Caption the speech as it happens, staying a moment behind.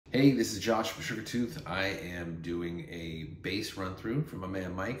Hey, this is Josh from Sugartooth. I am doing a bass run through from my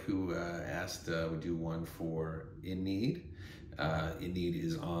man Mike, who asked we do one for In Need. In Need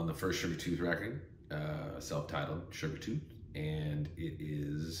is on the first Sugartooth record, self-titled Sugartooth, and it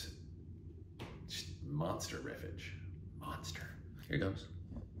is just monster riffage. Monster. Here it goes.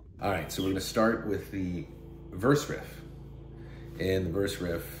 All right, so we're gonna start with the verse riff. And the verse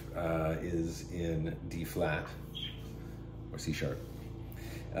riff is in D flat or C sharp.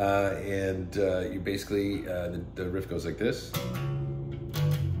 You basically, the riff goes like this.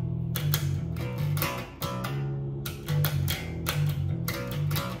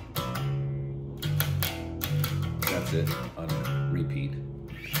 That's it on repeat.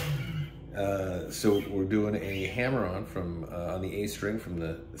 So we're doing a hammer on from on the A string from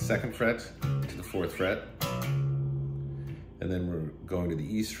the 2nd fret to the 4th fret. And then we're going to the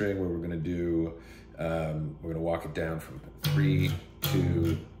E string where we're gonna do, we're gonna walk it down from 3,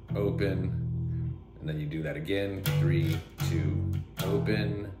 2, open, and then you do that again, 3, 2,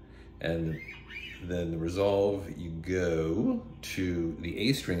 open, and then the resolve, you go to the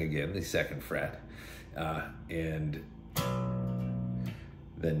A string again, the 2nd fret, and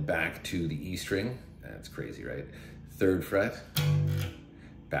then back to the E string. That's crazy, right? 3rd fret,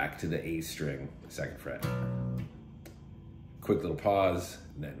 back to the A string, 2nd fret. Quick little pause,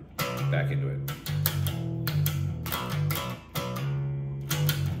 and then back into it.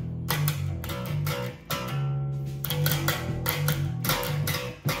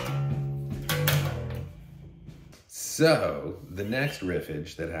 So the next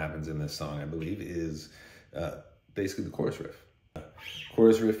riffage that happens in this song, I believe, is basically the chorus riff.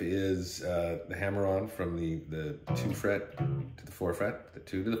 Chorus riff is the hammer on from the 2 fret to the 4 fret, the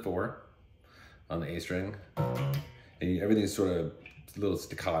 2 to the 4 on the A string. And everything's sort of a little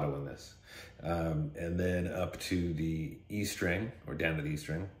staccato in this. And then up to the E string, or down to the E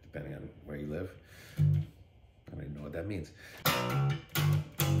string, depending on where you live. I don't even know what that means.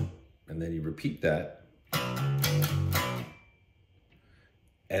 And then you repeat that.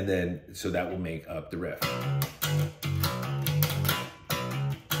 And then, so that will make up the riff.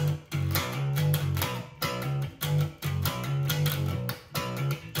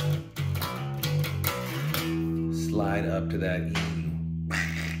 Slide up to that E,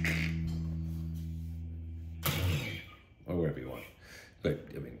 or wherever you want, but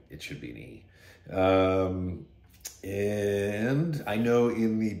I mean, it should be an E. And I know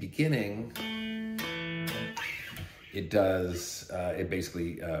in the beginning, it does, it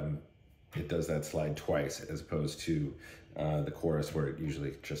basically, it does that slide twice as opposed to the chorus where it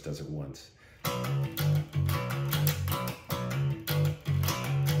usually just does it once.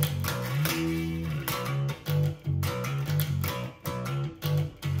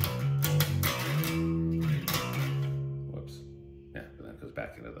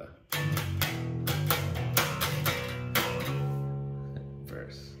 Back into the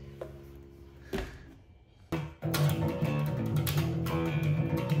verse.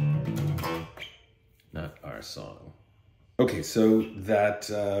 Not our song. Okay, so that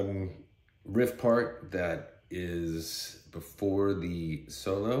riff part that is before the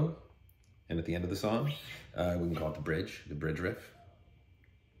solo and at the end of the song, we can call it the bridge riff.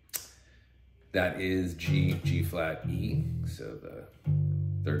 That is G, G flat, E. So the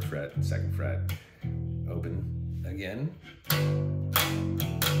 3rd fret, 2nd fret, open again.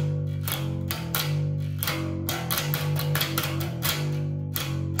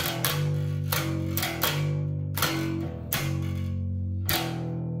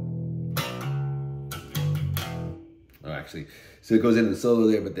 Oh, actually, so it goes into the solo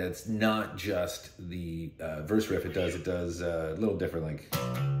there, but that's not just the verse riff. It does a little different, like.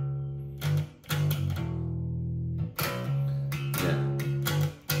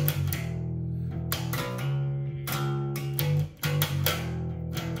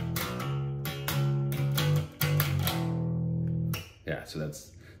 Yeah, so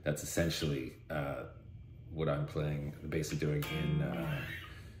that's essentially what I'm playing, the bass is doing in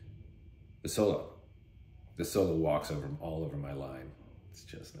the solo. The solo walks all over my line. It's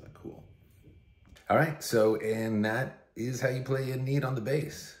just not cool. All right, so, and that is how you play In Need on the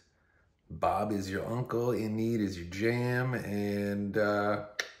bass. Bob is your uncle, In Need is your jam, and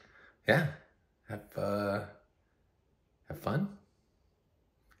yeah, have fun.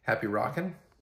 Happy rocking.